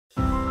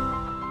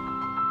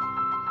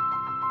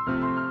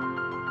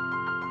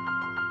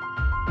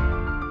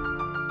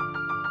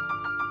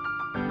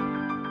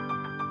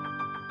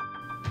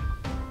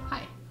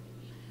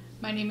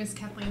My name is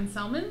Kathleen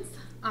Selmans.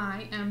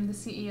 I am the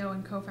CEO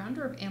and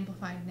co-founder of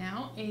Amplified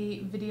Now, a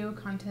video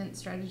content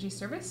strategy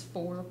service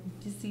for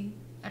busy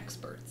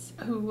experts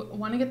who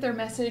want to get their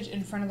message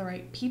in front of the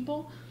right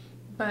people,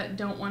 but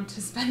don't want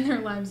to spend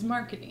their lives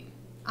marketing.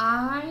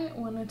 I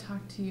want to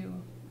talk to you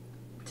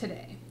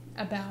today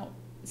about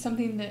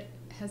something that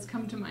has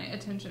come to my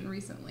attention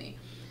recently.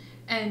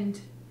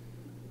 And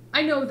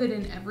I know that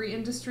in every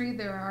industry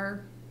there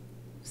are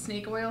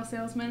snake oil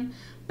salesmen,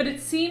 but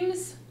it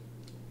seems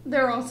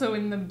they're also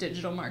in the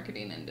digital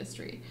marketing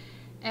industry.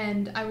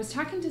 And I was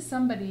talking to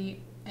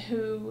somebody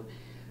who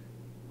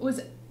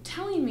was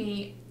telling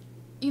me,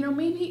 you know,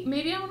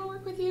 maybe I want to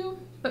work with you,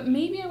 but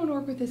maybe I want to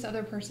work with this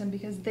other person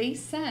because they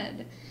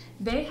said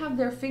they have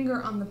their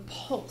finger on the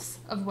pulse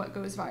of what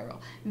goes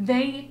viral.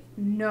 They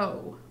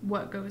know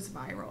what goes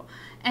viral.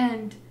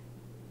 And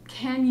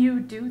can you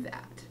do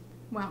that?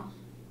 Well,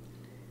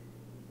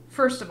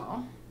 first of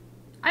all,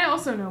 I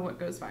also know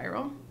what goes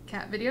viral.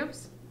 Cat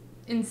videos,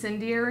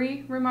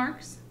 incendiary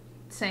remarks,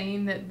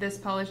 saying that this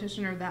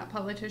politician or that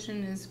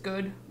politician is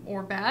good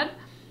or bad.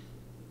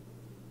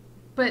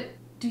 But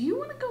do you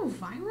want to go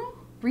viral?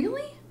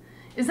 Really?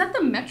 Is that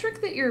the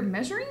metric that you're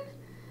measuring?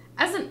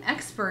 As an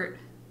expert,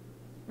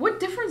 what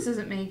difference does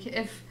it make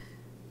if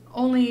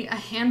only a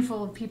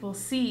handful of people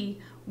see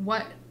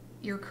what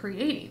you're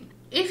creating?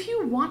 If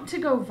you want to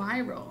go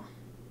viral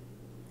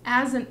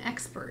as an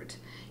expert,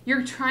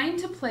 you're trying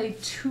to play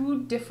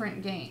two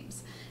different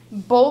games.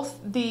 Both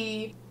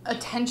the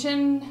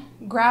attention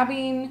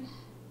grabbing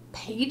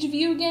page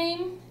view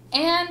game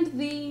and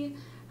the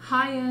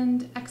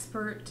high-end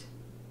expert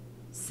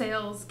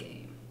sales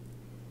game.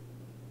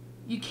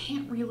 You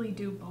can't really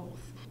do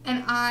both.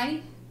 And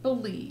I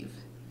believe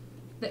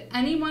that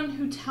anyone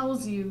who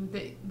tells you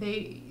that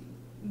they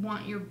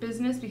want your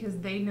business because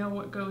they know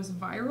what goes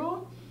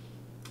viral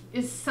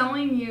is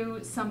selling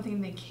you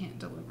something they can't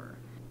deliver.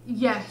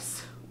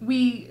 Yes,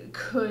 we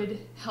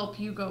could help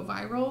you go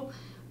viral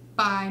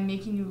by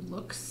making you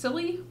look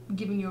silly,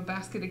 giving you a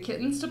basket of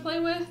kittens to play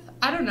with.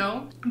 I don't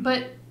know,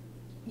 but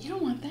you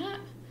don't want that.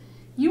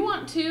 You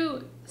want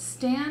to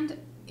stand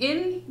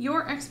in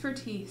your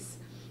expertise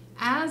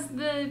as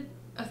the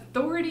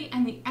authority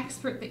and the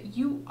expert that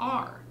you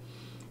are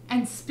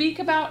and speak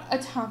about a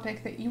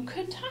topic that you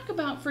could talk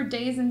about for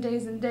days and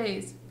days and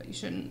days, but you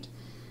shouldn't.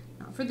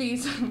 Not for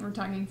these. We're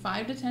talking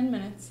 5 to 10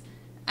 minutes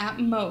at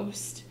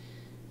most.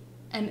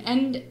 And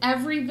end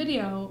every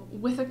video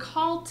with a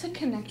call to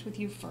connect with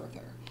you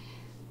further.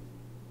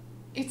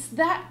 It's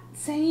that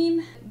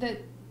saying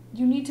that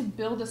you need to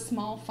build a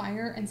small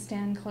fire and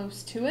stand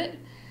close to it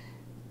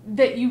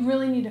that you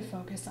really need to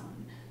focus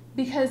on.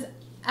 Because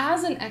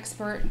as an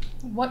expert,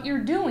 what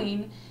you're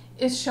doing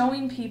is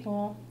showing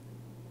people,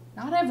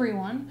 not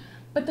everyone,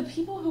 but the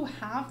people who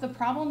have the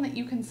problem that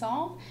you can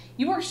solve,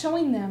 you are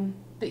showing them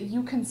that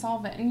you can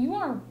solve it. And you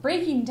are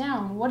breaking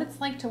down what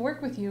it's like to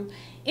work with you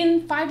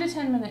in 5 to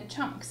 10 minute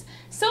chunks.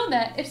 So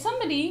that if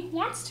somebody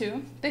wants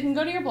to, they can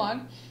go to your blog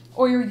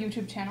or your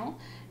YouTube channel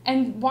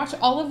and watch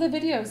all of the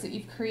videos that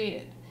you've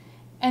created.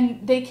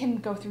 And they can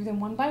go through them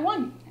one by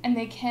one. And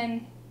they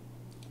can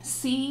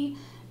see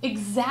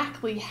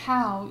exactly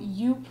how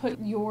you put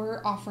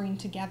your offering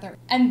together.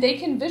 And they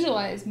can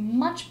visualize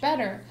much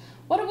better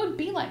what it would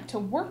be like to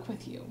work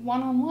with you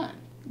one-on-one.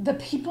 The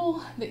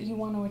people that you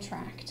want to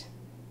attract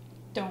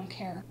don't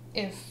care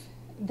if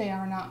they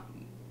are not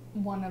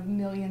one of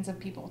millions of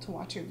people to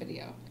watch your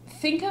video.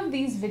 Think of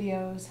these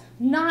videos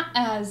not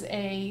as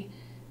a,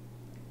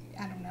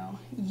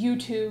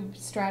 YouTube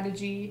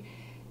strategy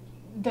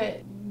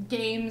that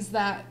games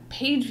that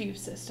page view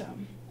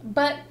system,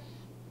 but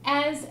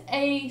as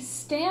a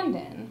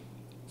stand-in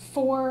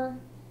for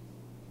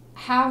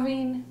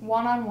having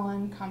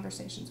one-on-one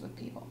conversations with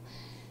people.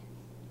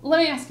 Let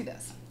me ask you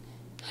this.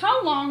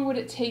 How long would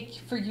it take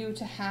for you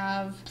to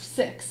have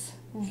 6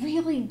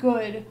 really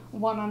good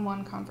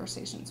one-on-one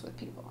conversations with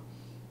people?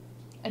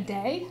 A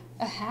day?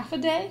 A half a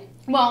day?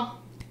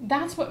 Well,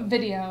 that's what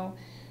video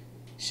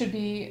should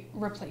be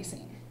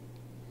replacing.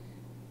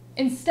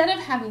 Instead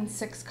of having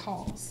 6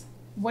 calls,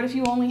 what if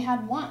you only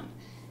had 1?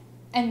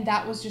 And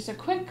that was just a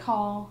quick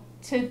call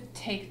to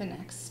take the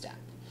next step.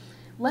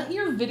 Let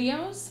your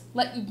videos,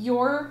 let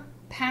your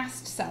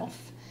past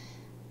self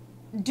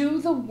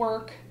do the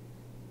work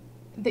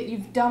that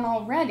you've done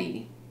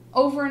already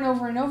over and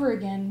over and over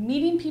again,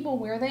 meeting people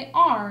where they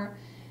are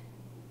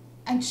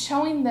and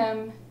showing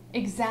them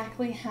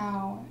exactly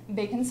how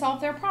they can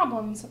solve their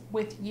problems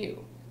with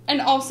you.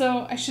 And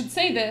also, I should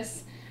say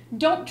this,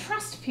 don't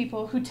trust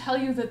people who tell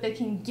you that they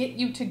can get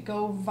you to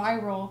go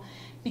viral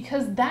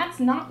because that's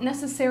not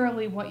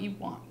necessarily what you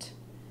want.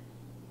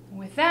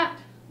 With that,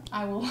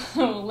 I will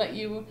let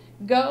you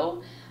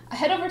go.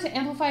 Head over to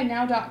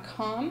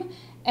amplifiednow.com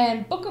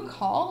and book a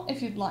call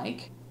if you'd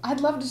like. I'd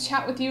love to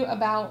chat with you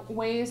about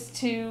ways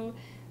to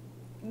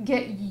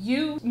get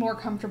you more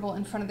comfortable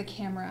in front of the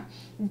camera,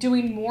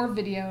 doing more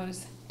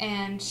videos,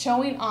 and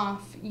showing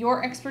off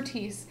your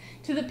expertise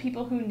to the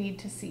people who need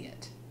to see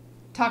it.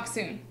 Talk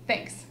soon.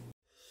 Thanks.